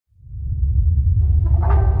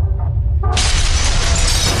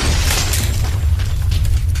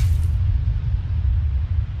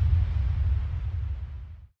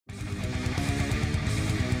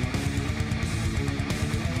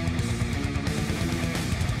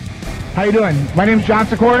How you doing? My name is John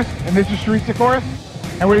Sikoris, and this is Sharif Sikoris,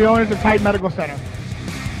 and we're the owners of Titan Medical Center.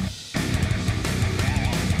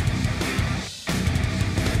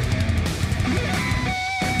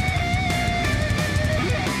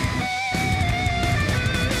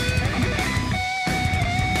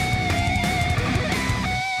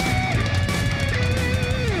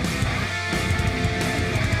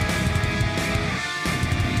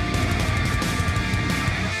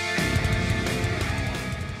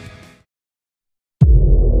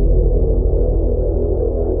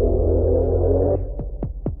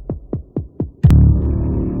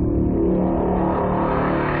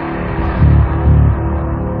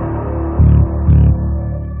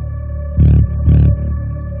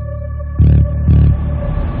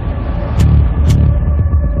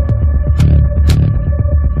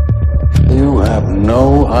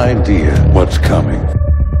 No idea what's coming.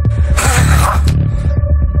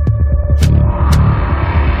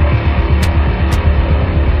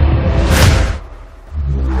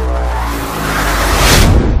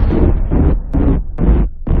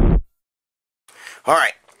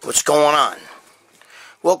 Alright, what's going on?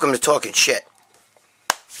 Welcome to Talking Shit.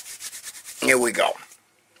 Here we go.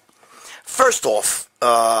 First off,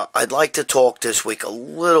 I'd like to talk this week a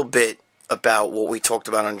little bit about what we talked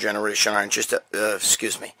about on Generation Iron,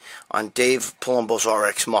 on Dave Palumbo's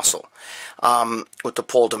RX Muscle, with the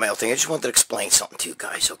Paul DeMayo thing. I just wanted to explain something to you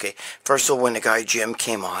guys, okay? First of all, when the guy Jim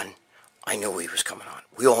came on, I knew he was coming on.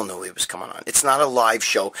 We all knew he was coming on. It's not a live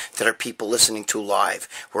show that are people listening to live,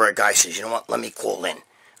 where a guy says, you know what, let me call in.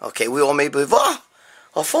 Okay, we all may believe, oh,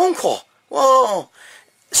 a phone call. Whoa.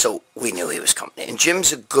 So we knew he was coming in. And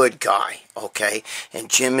Jim's a good guy, okay? And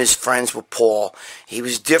Jim is friends with Paul. He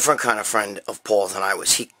was a different kind of friend of Paul than I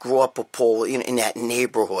was. He grew up with Paul in that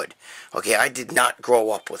neighborhood, okay? I did not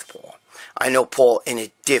grow up with Paul. I know Paul in a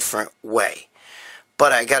different way.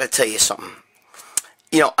 But I got to tell you something.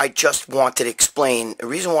 You know, I just wanted to explain the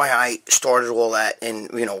reason why I started all that and,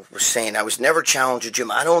 you know, was saying I was never challenged with Jim.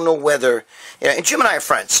 I don't know whether, you know, and Jim and I are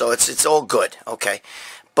friends, so it's all good, okay?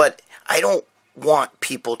 But I don't want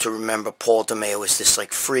people to remember Paul DeMayo as this,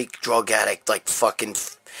 like, freak, drug addict, like, fucking,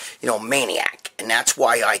 you know, maniac. And that's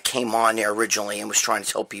why I came on there originally and was trying to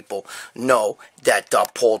tell people, no, that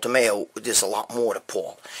Paul DeMayo, there's a lot more to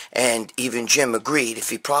Paul. And even Jim agreed if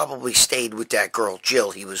he probably stayed with that girl,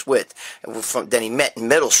 Jill, he was with, then he met in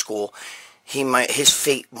middle school, his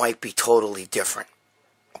fate might be totally different.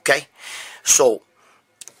 Okay? So,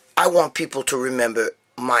 I want people to remember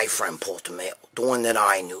my friend Paul DeMayo, the one that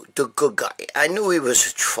I knew, the good guy. I knew he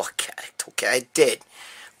was a drug addict, okay? I did.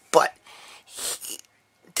 But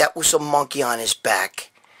that was a monkey on his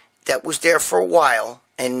back that was there for a while,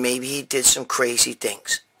 and maybe he did some crazy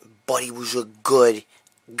things. But he was a good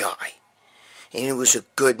guy. And he was a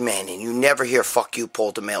good man. And you never hear fuck you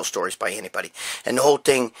Paul DeMayo stories by anybody. And the whole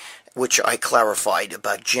thing, which I clarified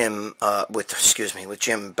about Jim, with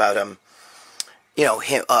Jim, about you know,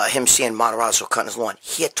 him seeing Matarazzo cutting his lawn.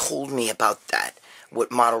 He had told me about that with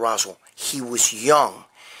Matarazzo. He was young.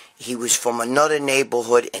 He was from another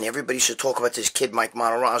neighborhood, and everybody used to talk about this kid, Mike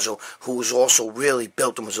Matarazzo, who was also really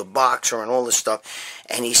built and was a boxer and all this stuff.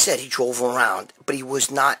 And he said he drove around, but he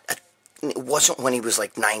was not, it wasn't when he was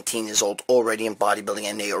like 19 years old, already in bodybuilding,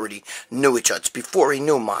 and they already knew each other. It's before he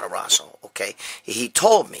knew Matarazzo, okay? He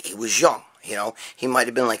told me he was young, you know? He might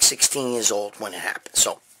have been like 16 years old when it happened,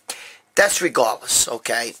 so that's regardless,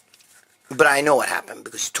 okay? But I know what happened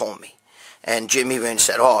because he told me. And Jim even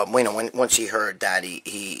said, oh, you know, once he heard that,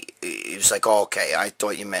 he was like, oh, okay, I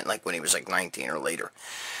thought you meant like when he was like 19 or later.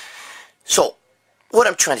 So, what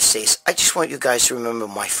I'm trying to say is, I just want you guys to remember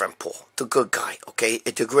my friend Paul, the good guy, okay?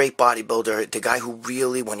 The great bodybuilder, the guy who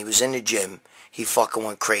really, when he was in the gym, he fucking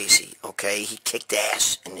went crazy, okay? He kicked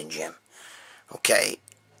ass in the gym, okay?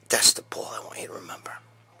 That's the Paul I want you to remember.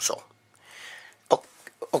 So,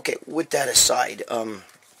 okay, with that aside,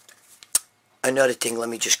 another thing, let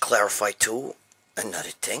me just clarify too,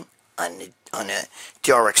 another thing, on the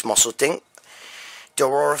DRX muscle thing, there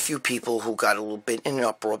are a few people who got a little bit in an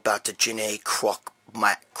uproar about the Janae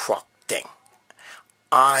Matt Kruk thing.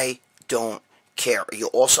 I don't care.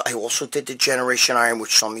 I also did the Generation Iron,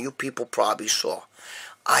 which some of you people probably saw.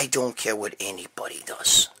 I don't care what anybody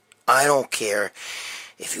does. I don't care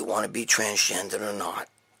if you want to be transgender or not.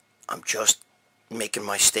 I'm just making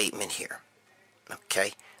my statement here,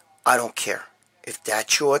 okay? I don't care. If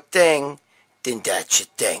that's your thing, then that's your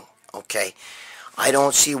thing, okay? I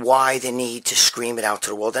don't see why the need to scream it out to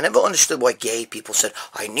the world. I never understood why gay people said,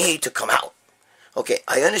 I need to come out. Okay,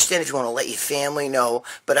 I understand if you want to let your family know,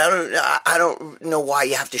 but I don't know why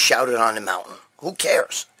you have to shout it on the mountain. Who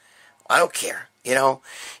cares? I don't care, you know?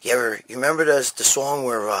 You remember the song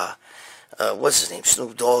where what's his name?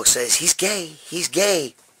 Snoop Dogg says, he's gay. He's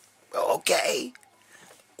gay. Okay.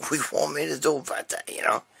 What do you want me to do about that, you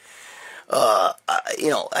know?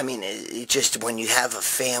 I mean, it just, when you have a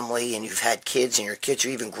family and you've had kids and your kids are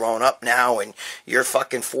even grown up now and you're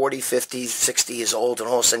fucking 40, 50, 60 years old and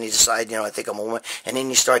all of a sudden you decide, you know, I think I'm a woman, and then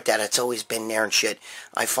you start that, it's always been there and shit.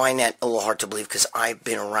 I find that a little hard to believe because I've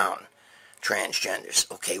been around transgenders,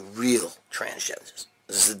 okay, real transgenders.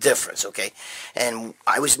 This is the difference, okay? And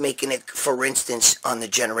I was making it, for instance, on the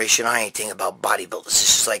Generation I thing about bodybuilders. It's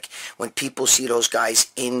just like when people see those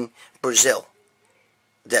guys in Brazil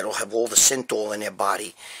that'll have all the synthol in their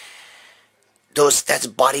body, that's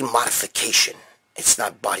body modification. It's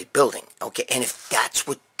not bodybuilding, okay? And if that's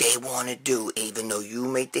what they want to do, even though you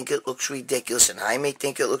may think it looks ridiculous and I may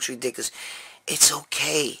think it looks ridiculous, it's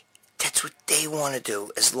okay. That's what they want to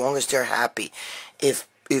do, as long as they're happy. If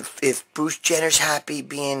Bruce Jenner's happy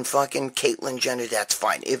being fucking Caitlyn Jenner, that's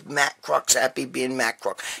fine. If Matt Kruk's happy being Matt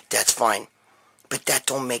Kruk, that's fine. But that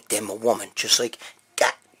don't make them a woman. Just like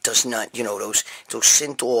that does not, you know, those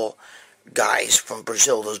synthol guys from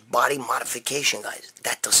Brazil, those body modification guys,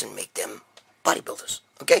 that doesn't make them bodybuilders,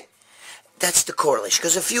 okay? That's the correlation.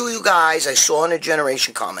 Because a few of you guys I saw in the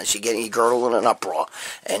Generation comments, you get a girdle in an uproar,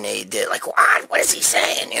 and they're like, what is he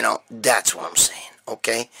saying? You know, that's what I'm saying,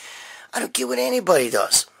 okay? I don't care what anybody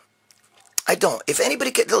does. I don't. If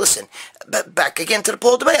anybody can, listen, back again to the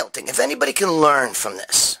Paul DeMayo thing, if anybody can learn from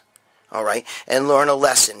this, all right, and learn a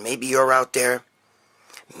lesson, maybe you're out there,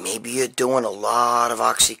 maybe you're doing a lot of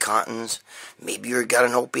Oxycontins, maybe you've got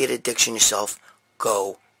an opiate addiction yourself,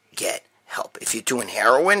 go get help. If you're doing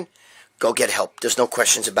heroin, go get help. There's no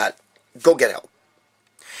questions about it. Go get help.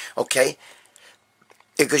 Okay?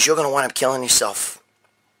 Because you're going to wind up killing yourself.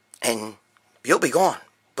 And you'll be gone.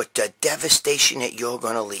 But the devastation that you're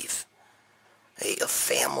going to leave. Your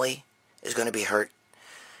family is going to be hurt.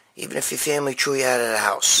 Even if your family threw you out of the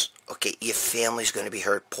house. Okay, your family's going to be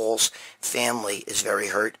hurt. Paul's family is very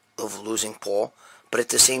hurt of losing Paul. But at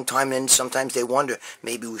the same time, then sometimes they wonder,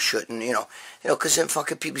 maybe we shouldn't, you know, because then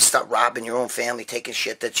fucking people start robbing your own family, taking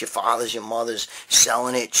shit that's your father's, your mother's,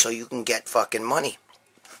 selling it so you can get fucking money.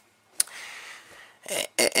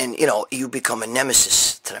 And you know, you become a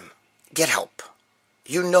nemesis to them. Get help.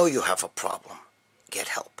 You know you have a problem. Get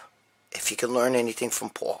help. If you can learn anything from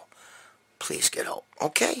Paul, please get help.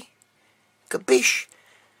 Okay? Kabish.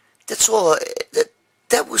 That's all.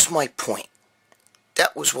 That was my point.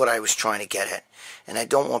 That was what I was trying to get at. And I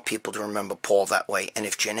don't want people to remember Paul that way. And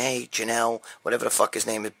if Janelle, whatever the fuck his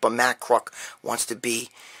name is, but Matt Kruk wants to be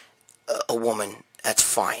a woman, that's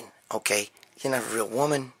fine. Okay? You're not a real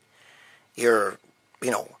woman. You're,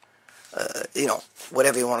 you know,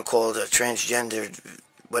 whatever you want to call it, a transgender,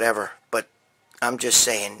 whatever. But I'm just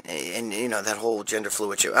saying, and you know, that whole gender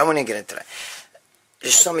fluid shit, I won't even get into that.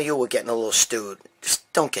 Just some of you were getting a little stewed.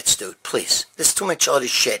 Just don't get stewed, please. There's too much other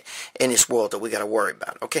shit in this world that we got to worry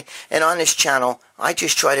about, okay? And on this channel, I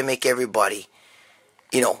just try to make everybody,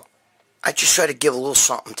 you know, I just try to give a little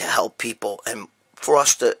something to help people and for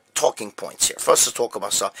us to, talking points here, for us to talk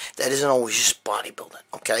about stuff that isn't always just bodybuilding,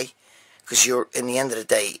 okay? Because you're, in the end of the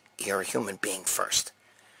day, you're a human being first.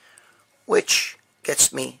 Which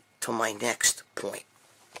gets me to my next point.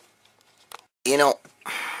 You know,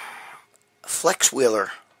 Flex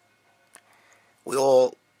Wheeler, we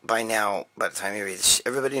all, by now, by the time you read this,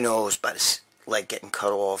 everybody knows about his leg getting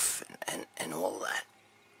cut off and all of that.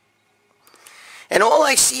 And all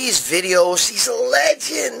I see is videos. He's a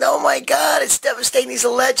legend. Oh my God, it's devastating. He's a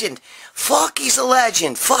legend. Fuck, he's a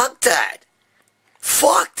legend. Fuck that.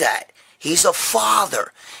 Fuck that. He's a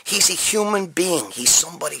father. He's a human being. He's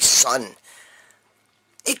somebody's son.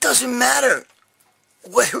 It doesn't matter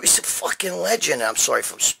whether he's a fucking legend. I'm sorry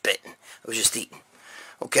if I'm spitting. I was just eating.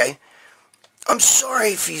 Okay? I'm sorry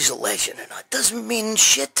if he's a legend or not. It doesn't mean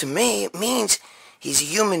shit to me. It means he's a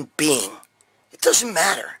human being. It doesn't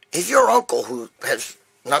matter. If your uncle, who has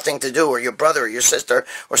nothing to do, or your brother, or your sister,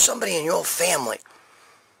 or somebody in your family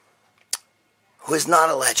who is not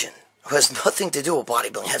a legend, who has nothing to do with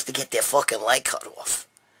bodybuilding, has to get their fucking leg cut off.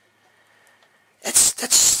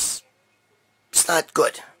 It's not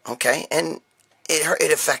good, okay? And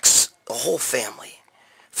it affects the whole family.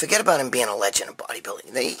 Forget about him being a legend of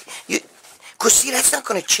bodybuilding. Because, see, that's not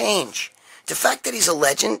going to change. The fact that he's a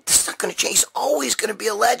legend, that's not going to change. He's always going to be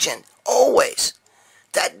a legend. Always.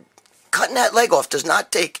 Cutting that leg off does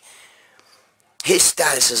not take his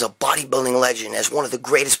status as a bodybuilding legend, as one of the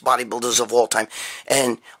greatest bodybuilders of all time,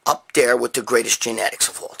 and up there with the greatest genetics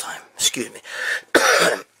of all time. Excuse me.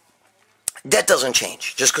 That doesn't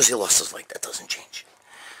change. Just because he lost his leg, that doesn't change.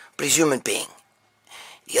 But he's a human being.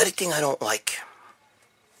 The other thing I don't like,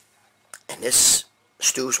 and this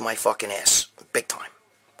stews my fucking ass. Big time.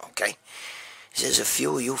 Okay? He says, a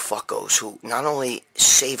few of you fuckos who not only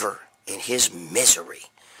savor in his misery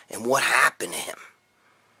and what happened to him,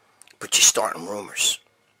 but you're starting rumors.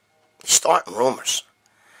 You're starting rumors.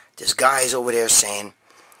 There's guys over there saying,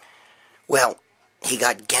 well, he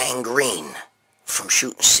got gangrene from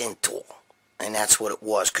shooting synthol. And that's what it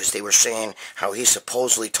was, because they were saying how he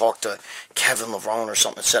supposedly talked to Kevin Laverne or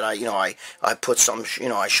something, said, I put some,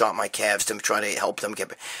 I shot my calves to try to help them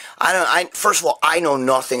get, first of all, I know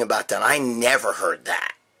nothing about that. I never heard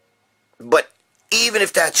that. But even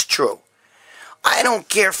if that's true, I don't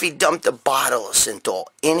care if he dumped a bottle of synthol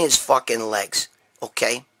in his fucking legs,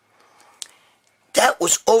 okay? That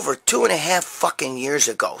was over 2.5 fucking years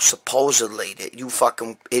ago, supposedly, that you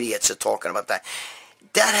fucking idiots are talking about that.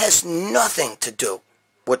 That has nothing to do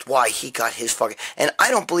with why he got his fucking... And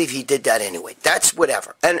I don't believe he did that anyway. That's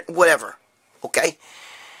whatever. And whatever. Okay?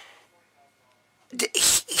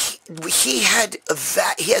 He has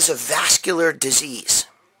a vascular disease.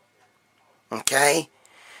 Okay?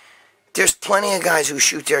 There's plenty of guys who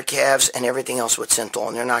shoot their calves and everything else with synthol,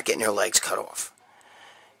 and they're not getting their legs cut off.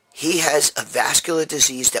 He has a vascular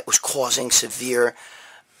disease that was causing severe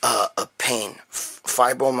pain,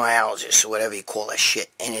 fibromyalgia, or whatever you call that shit,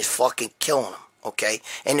 and it's fucking killing him, okay?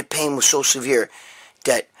 And the pain was so severe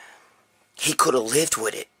that he could have lived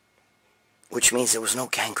with it, which means there was no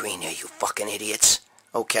gangrene there, you fucking idiots,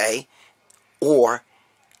 okay? Or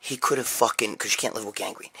he could have fucking, because you can't live with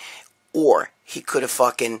gangrene, or he could have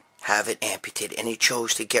fucking have it amputated, and he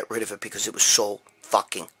chose to get rid of it because it was so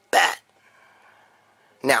fucking bad.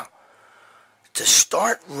 Now, to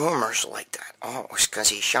start rumors like that, oh, it's because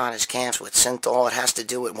he shot his calves with synthol, it has to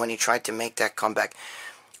do with when he tried to make that comeback.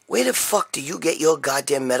 Where the fuck do you get your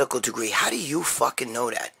goddamn medical degree? How do you fucking know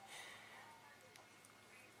that?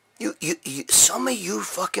 Some of you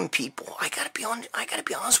fucking people, I gotta be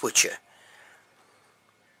honest with you.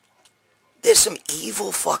 There's some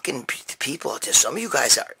evil fucking people out there. Some of you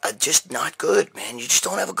guys are just not good, man. You just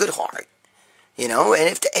don't have a good heart. You know,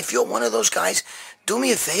 and if you're one of those guys, do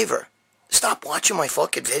me a favor. Stop watching my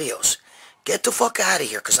fucking videos. Get the fuck out of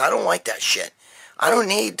here, because I don't like that shit. I don't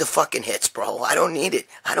need the fucking hits, bro. I don't need it.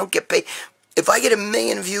 I don't get paid. If I get 1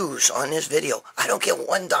 million views on this video, I don't get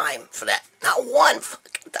 1 dime for that. Not 1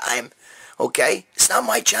 fucking dime. Okay? It's not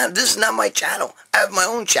my channel. This is not my channel. I have my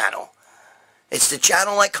own channel. It's the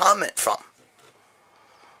channel I comment from.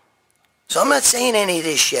 So I'm not saying any of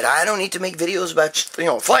this shit. I don't need to make videos about,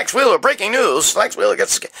 Flex Wheeler, breaking news. Flex Wheeler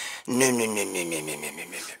gets... No.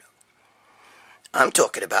 I'm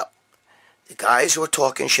talking about the guys who are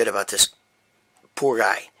talking shit about this poor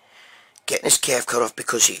guy getting his calf cut off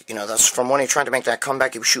because that's from when he tried to make that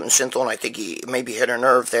comeback. He was shooting synthol, and I think he maybe hit a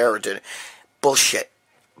nerve there or did bullshit.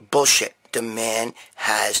 Bullshit. The man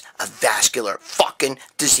has a vascular fucking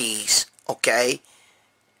disease, okay?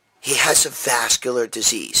 He has a vascular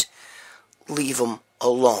disease. Leave him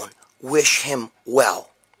alone. Wish him well.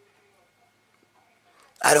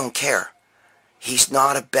 I don't care. He's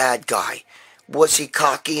not a bad guy. Was he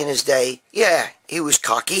cocky in his day? Yeah, he was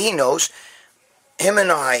cocky. He knows. Him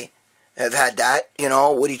and I have had that,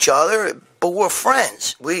 with each other, but we're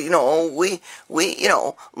friends. We've been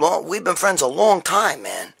friends a long time,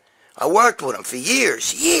 man. I worked with him for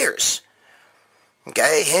years.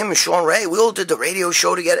 Okay, him and Sean Ray, we all did the radio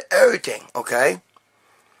show together, everything, okay?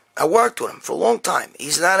 I worked with him for a long time.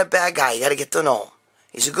 He's not a bad guy. You got to get to know him.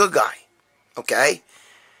 He's a good guy, okay?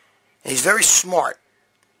 And he's very smart.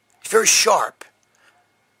 He's very sharp.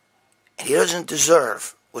 And he doesn't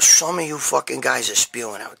deserve what some of you fucking guys are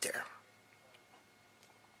spewing out there.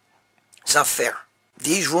 It's not fair.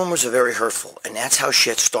 These rumors are very hurtful, and that's how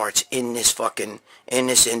shit starts in this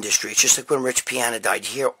industry. It's just like when Rich Piana died.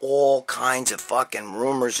 You hear all kinds of fucking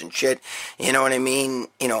rumors and shit. You know what I mean?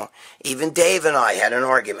 Even Dave and I had an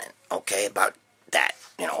argument, okay, about that.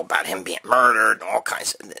 About him being murdered and all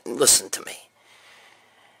kinds of... Listen to me.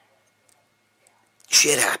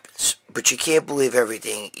 Shit happens, but you can't believe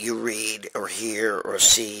everything you read or hear or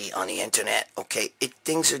see on the internet, okay?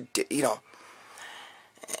 Things are,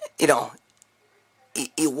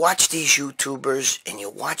 you watch these YouTubers and you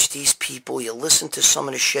watch these people, you listen to some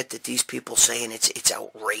of the shit that these people say, and it's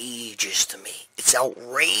outrageous to me. It's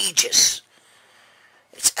outrageous.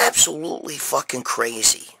 It's absolutely fucking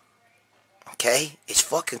crazy, okay? It's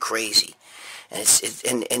fucking crazy.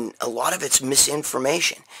 And a lot of it's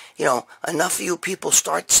misinformation. Enough of you people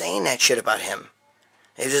start saying that shit about him.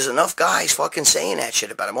 If there's enough guys fucking saying that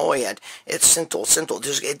shit about him, oh yeah, it's synthol.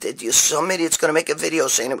 Some idiot's going to make a video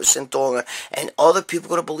saying it was synthol, and other people are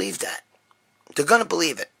going to believe that. They're going to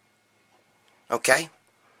believe it. Okay?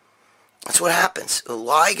 That's what happens. A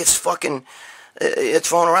lie gets fucking It's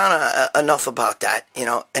thrown around enough about that, you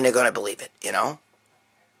know, and they're going to believe it, you know.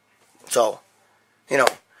 So, you know,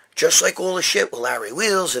 just like all the shit with Larry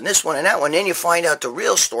Wheels and this one and that one, then you find out the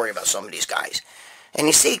real story about some of these guys. And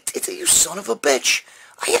you see, you son of a bitch.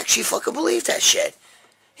 I actually fucking believe that shit.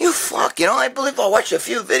 You fuck, you know, I watched a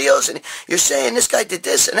few videos and you're saying this guy did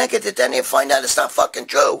this and that guy did that, and you find out it's not fucking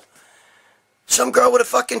true. Some girl with a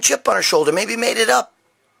fucking chip on her shoulder maybe made it up.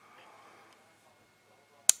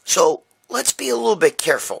 So, let's be a little bit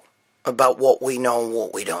careful about what we know and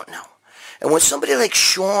what we don't know. And when somebody like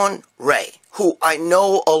Sean Ray, who I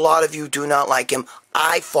know a lot of you do not like him,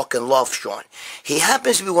 I fucking love Sean. He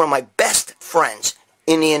happens to be one of my best friends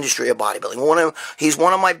in the industry of bodybuilding. He's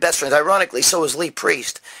one of my best friends. Ironically, so is Lee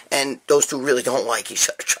Priest. And those two really don't like each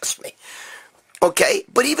other, trust me. Okay?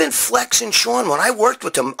 But even Flex and Sean, when I worked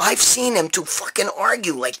with them, I've seen them to fucking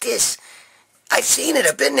argue like this. I've seen it.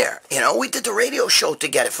 I've been there. You know, we did the radio show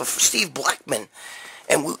together for Steve Blackman.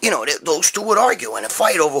 And, we, you know, those two would argue and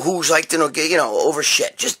fight over who's like, you know, over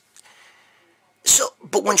shit. Just, so,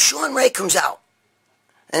 but when Sean Ray comes out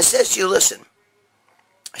and says to you, listen,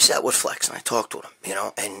 I sat with Flex and I talked with him, you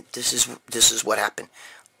know, and this is what happened.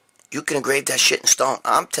 You can engrave that shit in stone.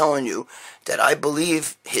 I'm telling you that I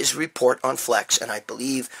believe his report on Flex, and I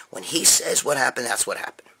believe when he says what happened, that's what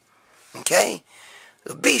happened. Okay?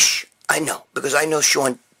 Bish, I know, because I know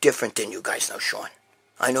Sean different than you guys know Sean.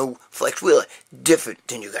 I know Flex Wheeler different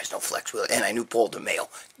than you guys know Flex Wheeler. And I knew Paul DeMayo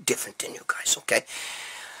different than you guys, okay?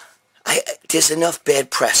 There's enough bad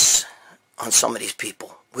press on some of these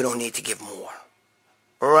people. We don't need to give more.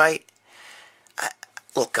 All right?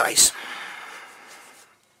 Look, guys.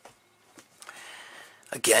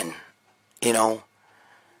 Again, you know,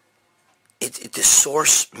 the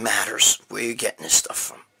source matters. Where you're getting this stuff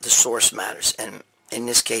from. The source matters. And in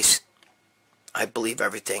this case, I believe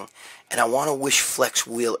everything. And I want to wish Flex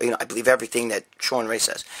Wheeler, you know, I believe everything that Sean Ray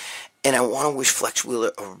says. And I want to wish Flex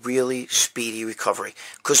Wheeler a really speedy recovery.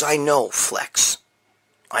 Because I know Flex.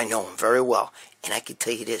 I know him very well. And I can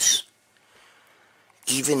tell you this.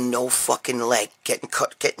 Even no fucking leg, getting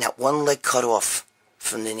that one leg cut off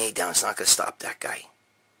from the knee down is not going to stop that guy.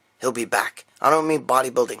 He'll be back. I don't mean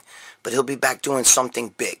bodybuilding, but he'll be back doing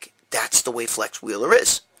something big. That's the way Flex Wheeler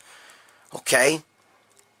is. Okay?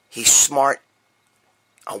 He's smart.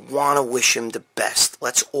 I want to wish him the best.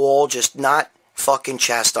 Let's all just not fucking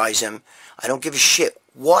chastise him. I don't give a shit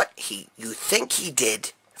what you think he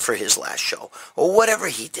did for his last show, or whatever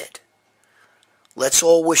he did. Let's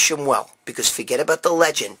all wish him well, because forget about the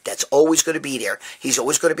legend. That's always going to be there. He's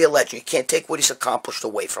always going to be a legend. You can't take what he's accomplished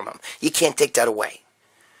away from him. You can't take that away.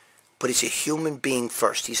 But he's a human being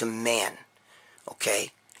first. He's a man, okay?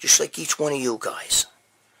 Just like each one of you guys.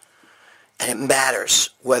 And it matters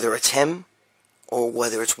whether it's him or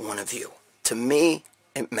whether it's one of you. To me,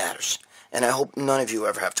 it matters. And I hope none of you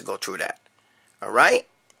ever have to go through that. All right?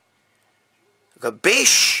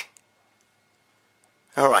 Gabish?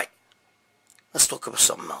 All right. Let's talk about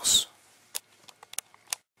something else.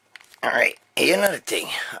 Alright, hey, another thing.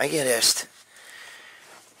 I get asked.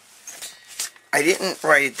 I didn't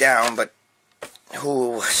write it down, but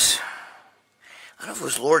who it was. I don't know if it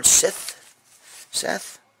was Lord Seth?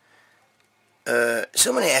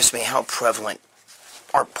 Somebody asked me how prevalent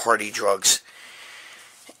are party drugs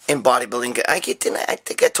in bodybuilding. I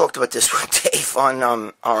think I talked about this with Dave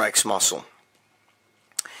on RX Muscle.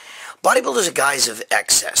 Bodybuilders are guys of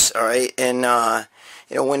excess, all right? And,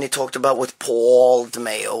 you know, when they talked about with Paul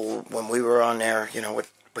DeMayo, when we were on there, you know,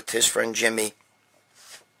 with his friend Jimmy,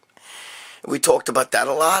 we talked about that.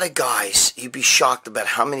 A lot of guys, you'd be shocked about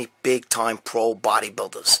how many big-time pro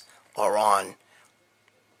bodybuilders are on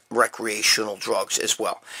recreational drugs as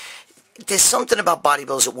well. There's something about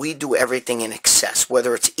bodybuilders that we do everything in excess,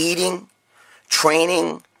 whether it's eating,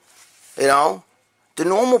 training, you know. The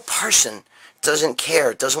normal person doesn't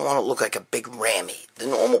care, doesn't want to look like a big rammy. The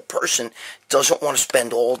normal person doesn't want to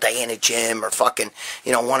spend all day in a gym or fucking,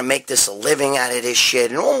 you know, want to make this a living out of this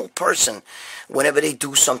shit. A normal person, whenever they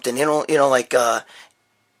do something, you know, like,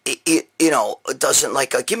 you know, doesn't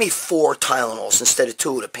like, give me 4 Tylenols instead of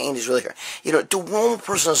 2. The pain is really here. You know, the normal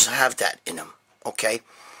person doesn't have that in them, okay?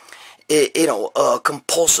 You know,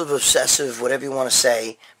 compulsive, obsessive, whatever you want to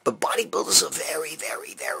say. But bodybuilders are very,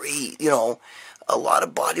 very, very, you know, a lot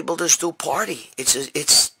of bodybuilders do party.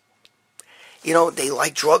 It's, you know, they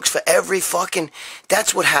like drugs for every fucking,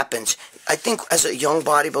 that's what happens. I think as a young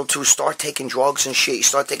bodybuilder to start taking drugs and shit, you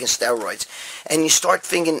start taking steroids, and you start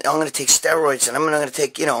thinking, I'm going to take steroids, and I'm going to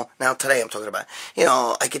take, now today I'm talking about,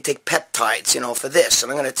 I could take peptides, for this,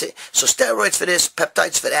 and I'm going to take, so steroids for this,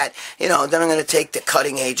 peptides for that, then I'm going to take the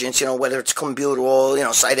cutting agents, whether it's clenbuterol,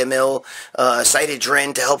 cytomel,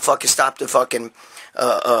 cytidrin to help fucking stop the fucking,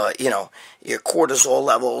 your cortisol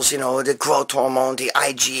levels, the growth hormone, the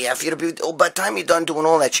IGF, by the time you're done doing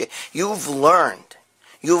all that shit,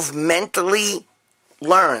 you've mentally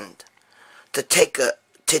learned to take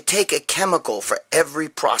a chemical for every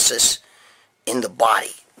process in the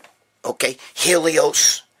body. Okay?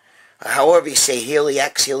 Helios, however you say,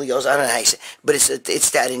 Helios, I don't know how you say it, but it's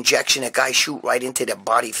that injection that guys shoot right into their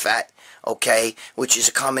body fat, okay, which is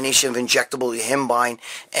a combination of injectable yohimbine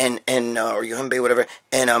or yohimbe, whatever,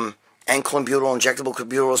 and clenbuterol, injectable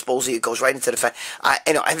clenbuterol, supposedly it goes right into the fat.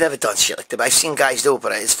 I've never done shit like that, but I've seen guys do it,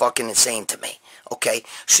 but it's fucking insane to me. Okay,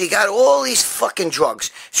 so you got all these fucking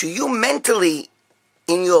drugs. So you mentally,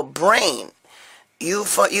 in your brain, you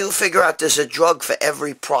figure out there's a drug for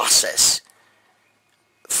every process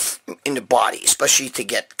in the body, especially to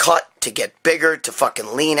get cut, to get bigger, to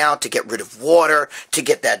fucking lean out, to get rid of water, to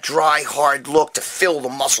get that dry, hard look, to fill the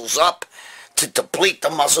muscles up, to deplete the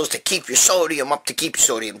muscles, to keep your sodium up, to keep your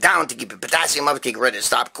sodium down, to keep your potassium up, to get rid of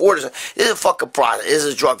stop cortisol. This is a fucking process. This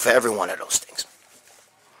is a drug for every one of those things.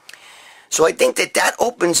 So I think that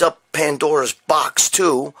opens up Pandora's box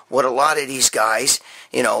too, with a lot of these guys,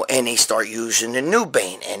 and they start using the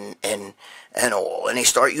Nubane and all, and they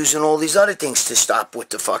start using all these other things to stop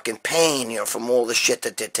with the fucking pain, from all the shit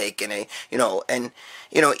that they're taking, there's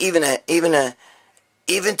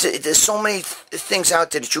so many things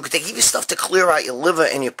out there that you could take, even stuff to clear out your liver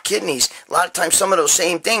and your kidneys. A lot of times some of those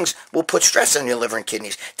same things will put stress on your liver and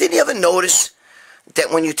kidneys. Did you ever notice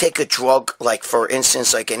that when you take a drug, like for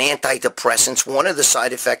instance, like an antidepressant, one of the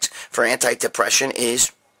side effects for antidepressant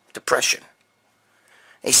is depression?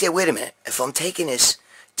 They say, wait a minute, if I'm taking this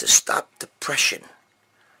to stop depression,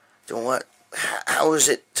 then what? How is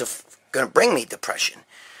it going to bring me depression?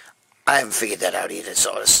 I haven't figured that out either,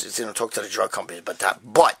 so talk to the drug companies about that.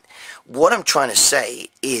 But what I'm trying to say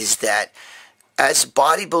is that as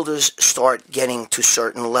bodybuilders start getting to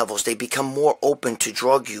certain levels, they become more open to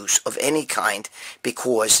drug use of any kind,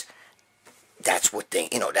 because that's what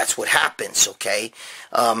that's what happens, okay?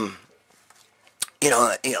 A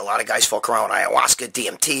lot of guys fuck around with ayahuasca,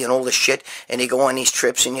 DMT, and all this shit, and they go on these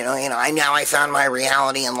trips, and I found my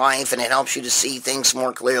reality in life, and it helps you to see things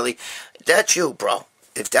more clearly. That's you, bro.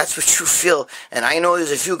 If that's what you feel, and I know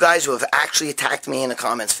there's a few guys who have actually attacked me in the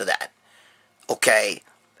comments for that, okay?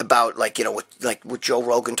 About like what Joe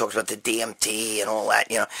Rogan talks about, the DMT and all that,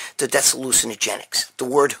 that's hallucinogenics. The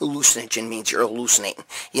word hallucinogen means you're hallucinating.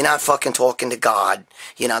 You're not fucking talking to God.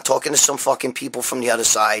 You're not talking to some fucking people from the other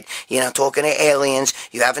side. You're not talking to aliens.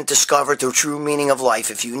 You haven't discovered the true meaning of life.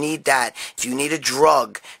 If you need that, if you need a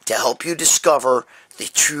drug to help you discover the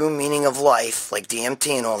true meaning of life, like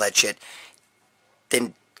DMT and all that shit,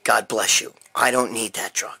 then God bless you. I don't need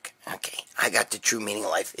that drug. Okay, I got the true meaning of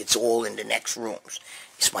life. It's all in the next rooms.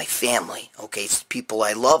 It's my family, okay? It's the people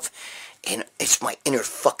I love, and it's my inner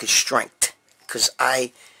fucking strength, because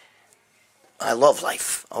I love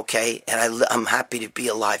life, okay? And I'm happy to be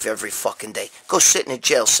alive every fucking day. Go sit in a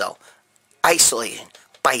jail cell, isolated,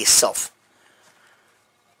 by yourself.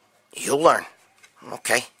 You'll learn,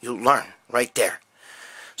 okay? You'll learn right there.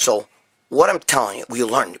 So what I'm telling you, you'll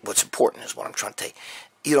learn what's important is what I'm trying to tell you.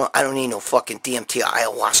 I don't need no fucking DMT,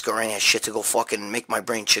 ayahuasca, or any of that shit to go fucking make my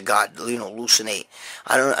brain chagad, hallucinate.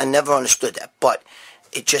 I never understood that, but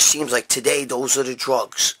it just seems like today those are the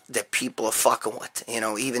drugs that people are fucking with.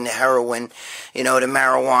 Even the heroin, the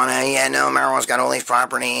marijuana. Yeah, no, marijuana's got all these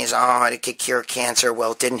properties. Oh, it could cure cancer.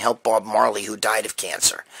 Well, it didn't help Bob Marley, who died of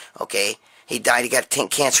cancer. Okay, he got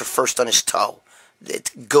cancer first on his toe.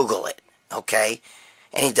 Google it. Okay,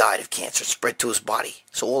 and he died of cancer. It spread to his body.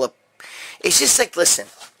 So it's just like, listen,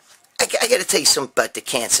 I got to tell you something about the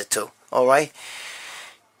cancer too, all right?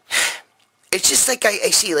 It's just like I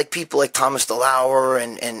see like people like Thomas DeLauer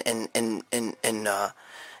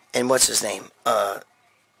and what's his name,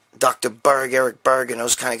 Dr. Berg, Eric Berg, and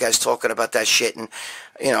those kind of guys talking about that shit, and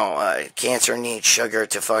cancer needs sugar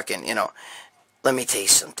to fucking, Let me tell you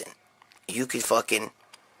something. You could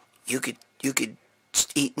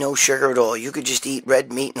eat no sugar at all. You could just eat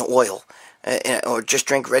red meat and oil. Or just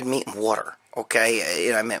drink red meat and water,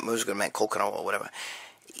 okay? I was going to make coconut or whatever.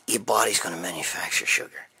 Your body's going to manufacture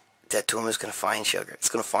sugar. That tumor is going to find sugar. It's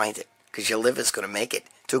going to find it, because your liver's going to make it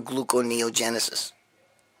through gluconeogenesis.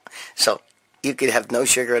 So you could have no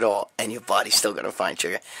sugar at all, and your body's still going to find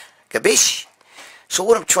sugar. Kabish? So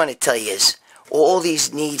what I'm trying to tell you is, all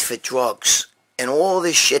these need for drugs and all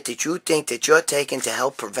this shit that you think that you're taking to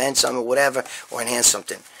help prevent something or whatever or enhance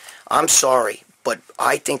something. I'm sorry, but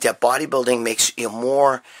I think that bodybuilding makes you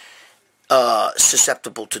more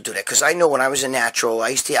susceptible to do that. Because I know when I was a natural,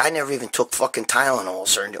 I never even took fucking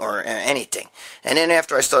Tylenols or anything. And then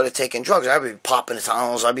after I started taking drugs, I'd be popping the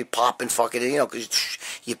Tylenols, I'd be popping fucking, because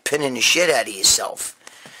you're pinning the shit out of yourself.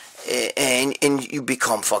 And you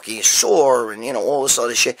become fucking sore and, all this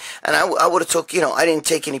other shit. And I would have took, I didn't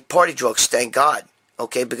take any party drugs, thank God.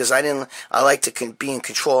 Okay, because I like to be in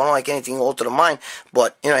control. I don't like anything to alter the mind.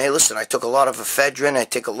 But, hey, listen, I took a lot of ephedrine. I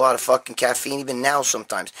take a lot of fucking caffeine, even now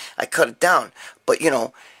sometimes. I cut it down. But,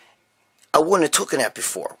 I wouldn't have taken that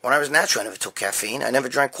before. When I was natural, I never took caffeine. I never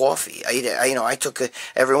drank coffee. I took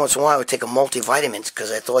every once in a while, I would take a multivitamin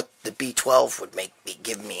because I thought the B12 would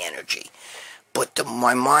give me energy. But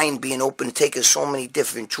my mind being open to taking so many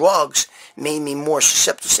different drugs made me more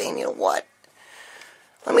susceptible to saying, you know what?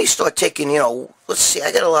 Let me start taking, let's see,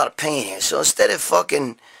 I got a lot of pain here. So instead of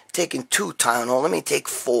fucking taking 2 Tylenol, let me take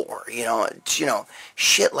 4,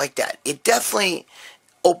 shit like that. It definitely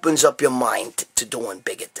opens up your mind to doing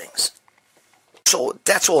bigger things. So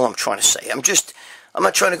that's all I'm trying to say. I'm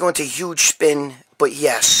not trying to go into a huge spin, but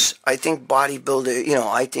yes, I think bodybuilder,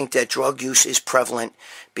 I think that drug use is prevalent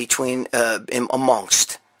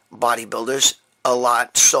amongst bodybuilders a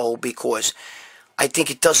lot so because I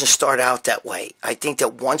think it doesn't start out that way. I think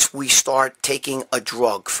that once we start taking a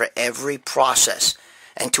drug for every process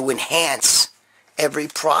and to enhance every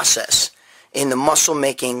process in the muscle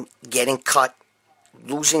making, getting cut,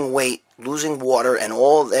 losing weight, losing water, and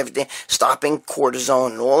everything, stopping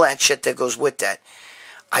cortisone and all that shit that goes with that,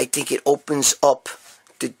 I think it opens up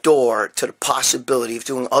the door to the possibility of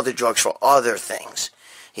doing other drugs for other things.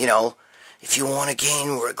 If you want to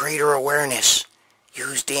gain greater awareness,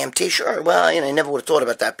 use DMT, sure. Well, I never would have thought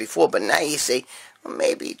about that before, but now you say, well,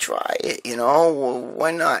 maybe try it,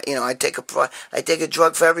 why not? I take a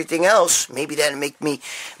drug for everything else. Maybe that'll make me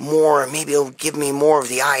more, maybe it'll give me more of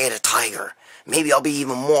the eye of the tiger. Maybe I'll be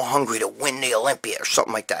even more hungry to win the Olympia or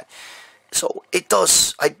something like that. So it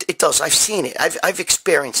does. It does. I've seen it. I've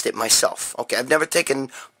experienced it myself. Okay, I've never taken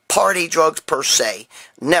party drugs per se.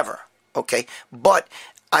 Never. Okay, but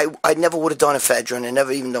I never would have done ephedrine. I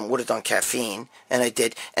never even would have done caffeine, and I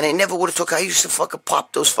did. And I never would have took. I used to fucking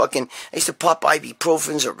pop those fucking. I used to pop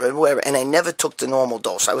ibuprofens or whatever, and I never took the normal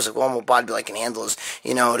dose. I was a normal bodybuilder. I can handle this,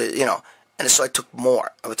 And so I took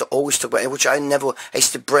more. Always took, which I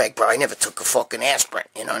used to brag, but I never took a fucking aspirin.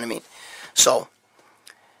 You know what I mean? So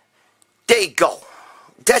there you go.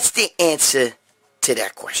 That's the answer to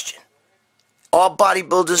that question. Are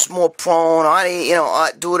bodybuilders more prone? Are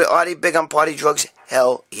they big on party drugs?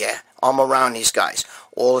 Hell yeah. I'm around these guys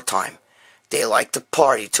all the time. They like to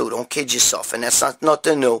party too. Don't kid yourself. And that's not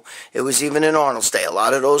nothing new. It was even in Arnold's day. A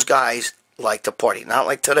lot of those guys like to party. Not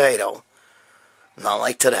like today, though. Not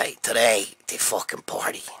like today. Today, they fucking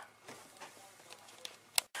party.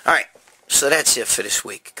 Alright. So that's it for this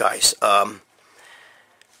week, guys.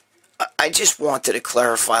 I just wanted to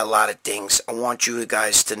clarify a lot of things. I want you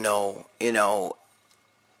guys to know,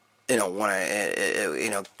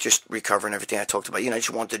 just recovering everything I talked about. I just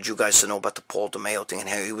wanted you guys to know about the Paul DeMayo thing and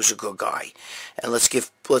how he was a good guy. And let's give,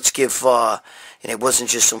 it wasn't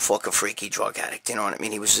just some fucking freaky drug addict, you know what I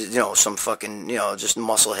mean? He was, some fucking, just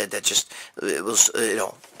musclehead that just, it was,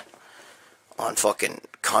 on fucking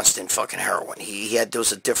constant fucking heroin. There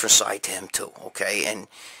was a different side to him too, okay? And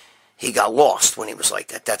he got lost when he was like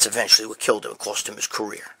that. That's eventually what killed him and cost him his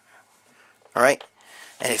career. All right?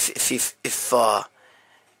 And if he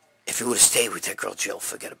would have stayed with that girl, Jill,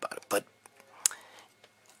 forget about it. But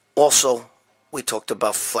also, we talked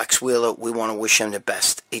about Flex Wheeler. We want to wish him the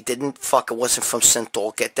best. He didn't it wasn't from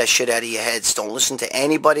Synthol. Get that shit out of your heads. Don't listen to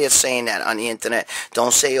anybody that's saying that on the internet.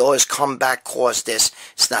 Don't say, oh, his comeback caused this.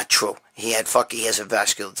 It's not true. He has a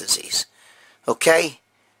vascular disease. Okay?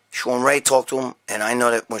 Sean Ray talked to him, and I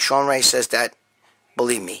know that when Sean Ray says that,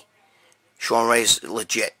 believe me, Sean Ray's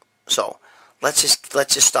legit. So let's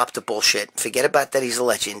just stop the bullshit. Forget about that he's a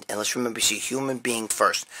legend, and let's remember he's a human being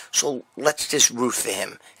first. So let's just root for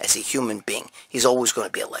him as a human being. He's always going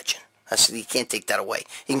to be a legend. You can't take that away.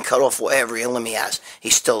 He can cut off every limb he has.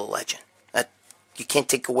 He's still a legend. You can't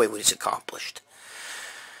take away what he's accomplished.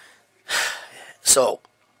 So,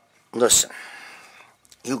 listen,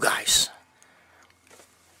 you guys.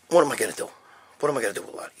 What am I going to do? What am I going to do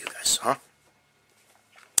with a lot of you guys, huh?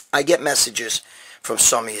 I get messages from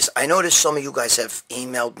some of you. I notice some of you guys have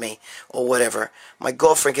emailed me or whatever. My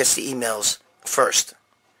girlfriend gets the emails first,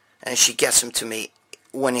 and she gets them to me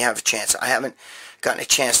when you have a chance. I haven't gotten a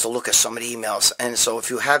chance to look at some of the emails, and so if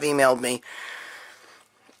you have emailed me,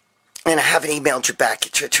 and I haven't emailed you back.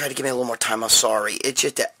 Try to give me a little more time. I'm sorry. It's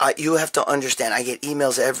just that you have to understand. I get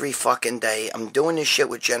emails every fucking day. I'm doing this shit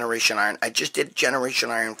with Generation Iron. I just did Generation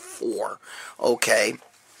Iron 4. Okay?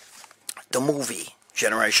 The movie,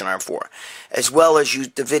 Generation Iron 4. As well as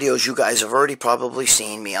the videos you guys have already probably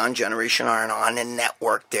seen me on Generation Iron, on the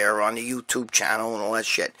network there, on the YouTube channel and all that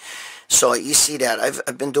shit. So you see that.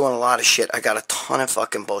 I've been doing a lot of shit. I got a ton of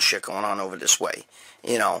fucking bullshit going on over this way.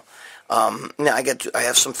 You know. Now I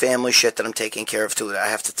have some family shit that I'm taking care of too, that I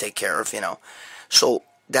have to take care of, you know. So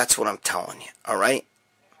that's what I'm telling you, all right?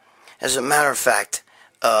 As a matter of fact,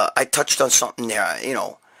 I touched on something there, you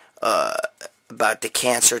know, about the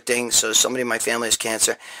cancer thing. So somebody in my family has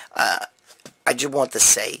cancer. I just want to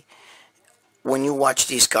say, when you watch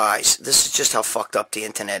these guys, this is just how fucked up the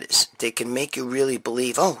internet is. They can make you really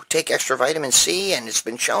believe, oh, take extra vitamin C and it's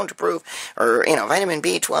been shown to prove, or, you know, vitamin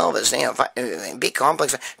B12 is, you know, B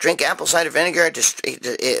complex, drink apple cider vinegar,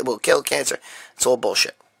 it will kill cancer. It's all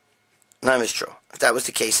bullshit. None of it's true. If that was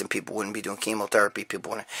the case, then people wouldn't be doing chemotherapy.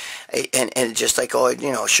 People wouldn't, and just like, oh,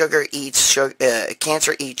 you know, sugar eats sugar,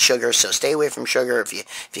 cancer eats sugar, so stay away from sugar. If you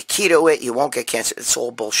keto it, you won't get cancer. It's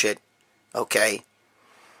all bullshit. Okay.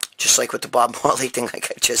 Just like with the Bob Marley thing,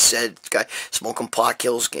 like I just said, guy smoking pot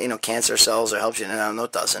kills, you know, cancer cells or helps you. No,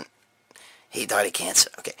 it doesn't. He died of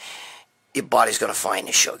cancer. Okay, your body's gonna find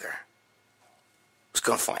the sugar. It's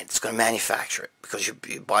gonna find it. It's gonna manufacture it because your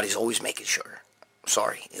body's always making sugar.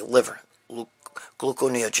 Sorry, your liver,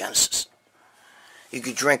 gluconeogenesis. You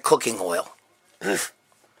could drink cooking oil, and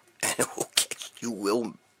you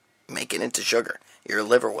will make it into sugar. Your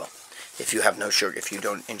liver will, if you have no sugar, if you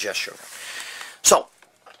don't ingest sugar. So.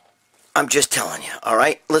 I'm just telling you, all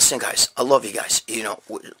right? Listen, guys, I love you guys. You know,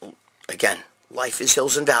 again, life is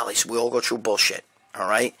hills and valleys. We all go through bullshit, all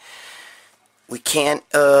right? We can't,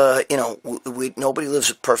 you know, nobody lives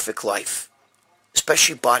a perfect life,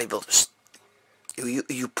 especially bodybuilders.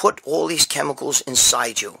 You put all these chemicals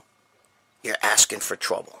inside you, you're asking for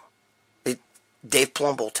trouble. Dave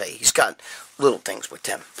Plumbolte, he's got little things with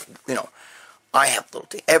him. You know, I have little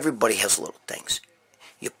things. Everybody has little things.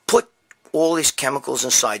 You put all these chemicals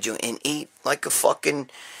inside you and eat like a fucking,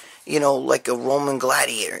 you know, like a Roman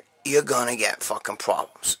gladiator, you're gonna get fucking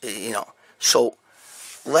problems, you know. So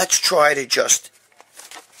let's try to just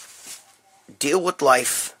deal with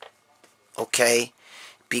life, okay?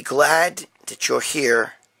 Be glad that you're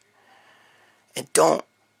here, and don't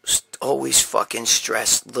always fucking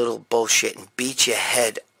stress little bullshit and beat your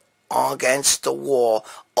head against the wall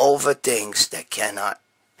over things that cannot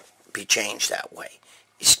be changed that way.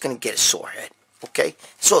 You're just going to get a sore head, okay?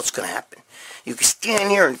 That's all that's going to happen. You can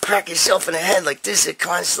stand here and crack yourself in the head like this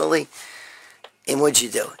constantly, and what'd you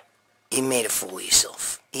do? You made a fool of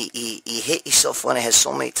yourself. You hit yourself on the head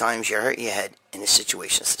so many times, you hurt your head, and the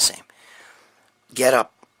situation's the same. Get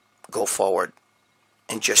up, go forward,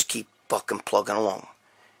 and just keep fucking plugging along.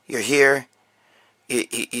 You're here.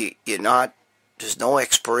 You're not. There's no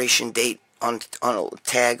expiration date on a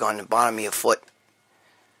tag on the bottom of your foot.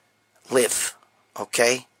 Live.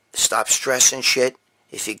 Okay? Stop stressing shit.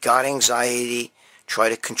 If you got anxiety, try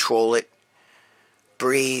to control it.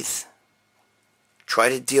 Breathe. Try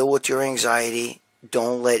to deal with your anxiety.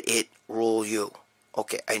 Don't let it rule you.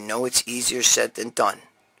 Okay, I know it's easier said than done.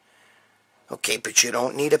 Okay, but you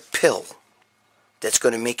don't need a pill that's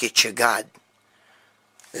going to make it your God.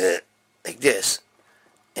 Like this.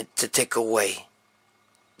 And to take away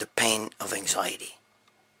the pain of anxiety.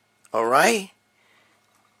 Alright?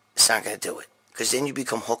 It's not going to do it. Because then you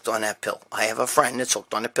become hooked on that pill. I have a friend that's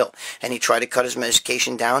hooked on the pill. And he tried to cut his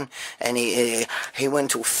medication down. And he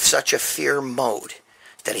went into such a fear mode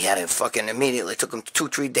that he had to fucking immediately. It took him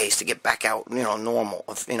 2-3 days to get back out, you know, normal.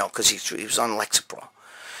 You know, because he was on Lexapro.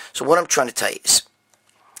 So what I'm trying to tell you is,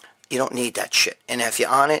 you don't need that shit. And if you're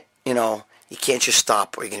on it, you know, you can't just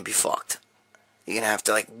stop or you're going to be fucked. You're going to have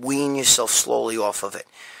to, like, wean yourself slowly off of it.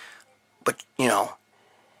 But, you know,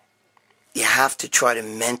 you have to try to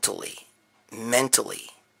mentally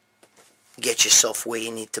get yourself where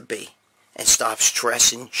you need to be and stop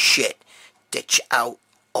stressing shit that's out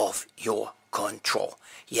of your control.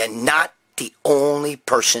 You're not the only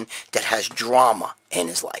person that has drama in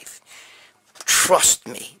his life. Trust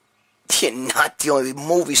me, you're not the only.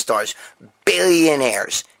 Movie stars,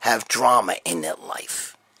 billionaires have drama in their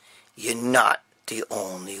life. You're not the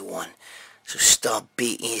only one. So stop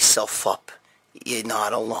beating yourself up. You're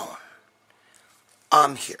not alone.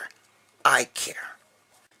 I'm here. I care.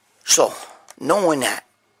 So, knowing that,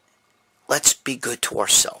 let's be good to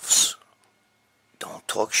ourselves. Don't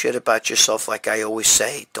talk shit about yourself like I always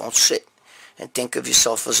say. Don't sit and think of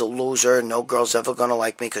yourself as a loser. No girl's ever going to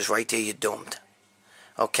like me, because right there you're doomed.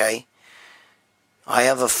 Okay? I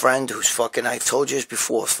have a friend who's fucking, I've told you this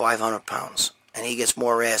before, 500 pounds. And he gets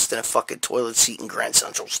more ass than a fucking toilet seat in Grand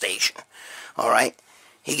Central Station. Alright?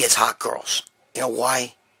 He gets hot girls. You know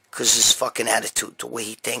why? Because his fucking attitude, the way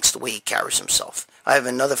he thinks, the way he carries himself. I have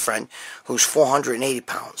another friend who's 480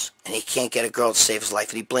 pounds, and he can't get a girl to save his life,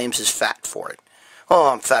 and he blames his fat for it. Oh,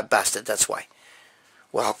 I'm a fat bastard, that's why.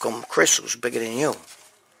 Well, how come Chris, who's bigger than you,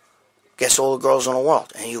 gets all the girls in the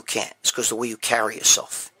world, and you can't? It's because of the way you carry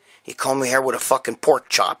yourself. You comb your hair with a fucking pork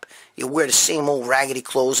chop. You wear the same old raggedy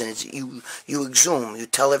clothes, and it's, you exhume. You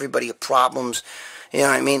tell everybody your problems. You know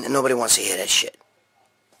what I mean? And nobody wants to hear that shit.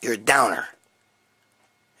 You're a downer.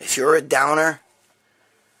 If you're a downer,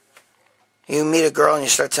 you meet a girl and you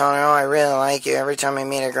start telling her, oh, I really like you. Every time I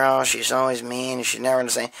meet a girl, she's always mean and she's never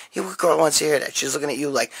understand. You girl wants to hear that. She's looking at you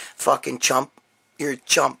like, fucking chump. You're a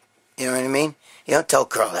chump. You know what I mean? You don't tell a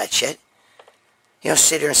girl that shit. You don't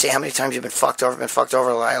sit here and say how many times you've been fucked over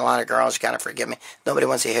a lot of girls, you gotta forgive me. Nobody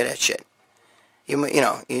wants to hear that shit. You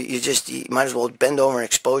might as well bend over and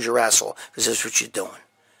expose your asshole, because that's what you're doing.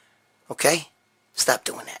 Okay? Stop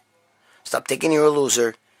doing that. Stop thinking you're a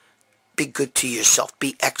loser. Be good to yourself.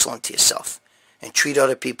 Be excellent to yourself. And treat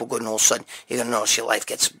other people good, and all of a sudden, you're going to notice your life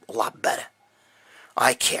gets a lot better.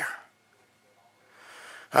 I care.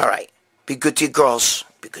 Alright. Be good to your girls.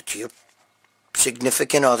 Be good to your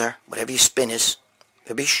significant other. Whatever your spin is.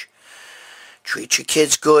 Treat your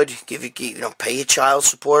kids good. Pay your child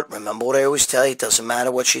support. Remember what I always tell you. It doesn't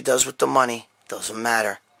matter what she does with the money. It doesn't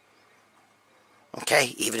matter.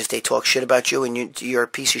 Okay? Even if they talk shit about you and you're a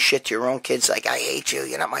piece of shit to your own kids, like, I hate you,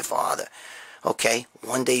 you're not my father. Okay?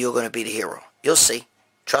 One day you're going to be the hero. You'll see.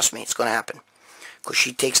 Trust me, it's going to happen. Because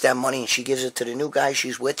she takes that money and she gives it to the new guy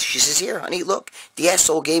she's with. She says, here, honey, look, the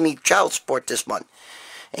asshole gave me child support this month.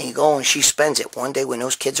 And you go and she spends it. One day when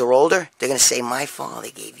those kids are older, they're going to say, my father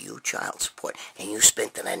gave you child support and you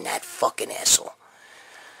spent it on that fucking asshole.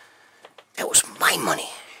 That was my money.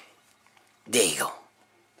 There you go.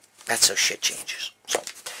 That's how shit changes. So,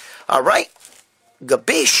 alright.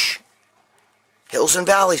 Gabish. Hills and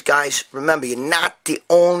valleys, guys. Remember, you're not the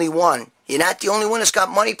only one. You're not the only one that's got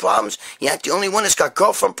money problems. You're not the only one that's got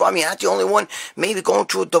girlfriend problems. You're not the only one maybe going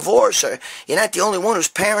through a divorce. Or you're not the only one whose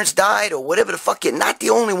parents died or whatever the fuck. You're not the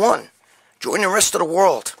only one. Join the rest of the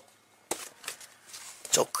world.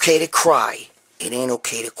 It's okay to cry. It ain't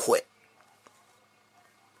okay to quit.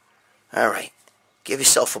 Alright. Give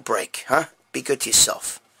yourself a break, huh? Be good to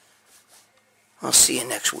yourself. I'll see you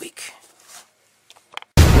next week.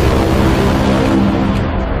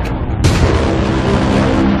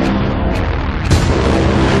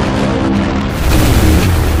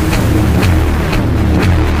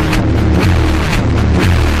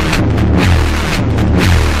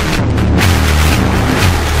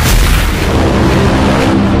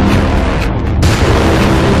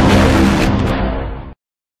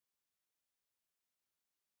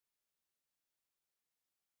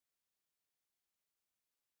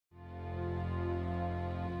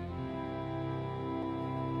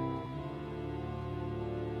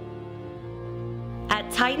 At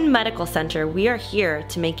Titan Medical Center, we are here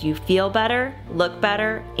to make you feel better, look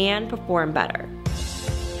better, and perform better.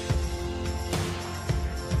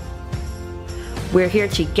 We're here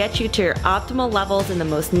to get you to your optimal levels in the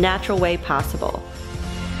most natural way possible.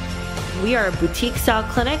 We are a boutique-style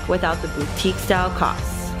clinic without the boutique-style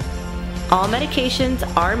costs. All medications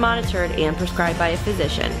are monitored and prescribed by a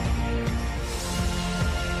physician.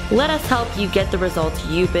 Let us help you get the results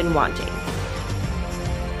you've been wanting.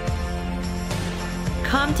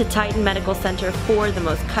 Come to Titan Medical Center for the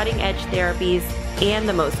most cutting-edge therapies and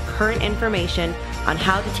the most current information on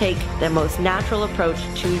how to take the most natural approach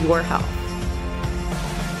to your health.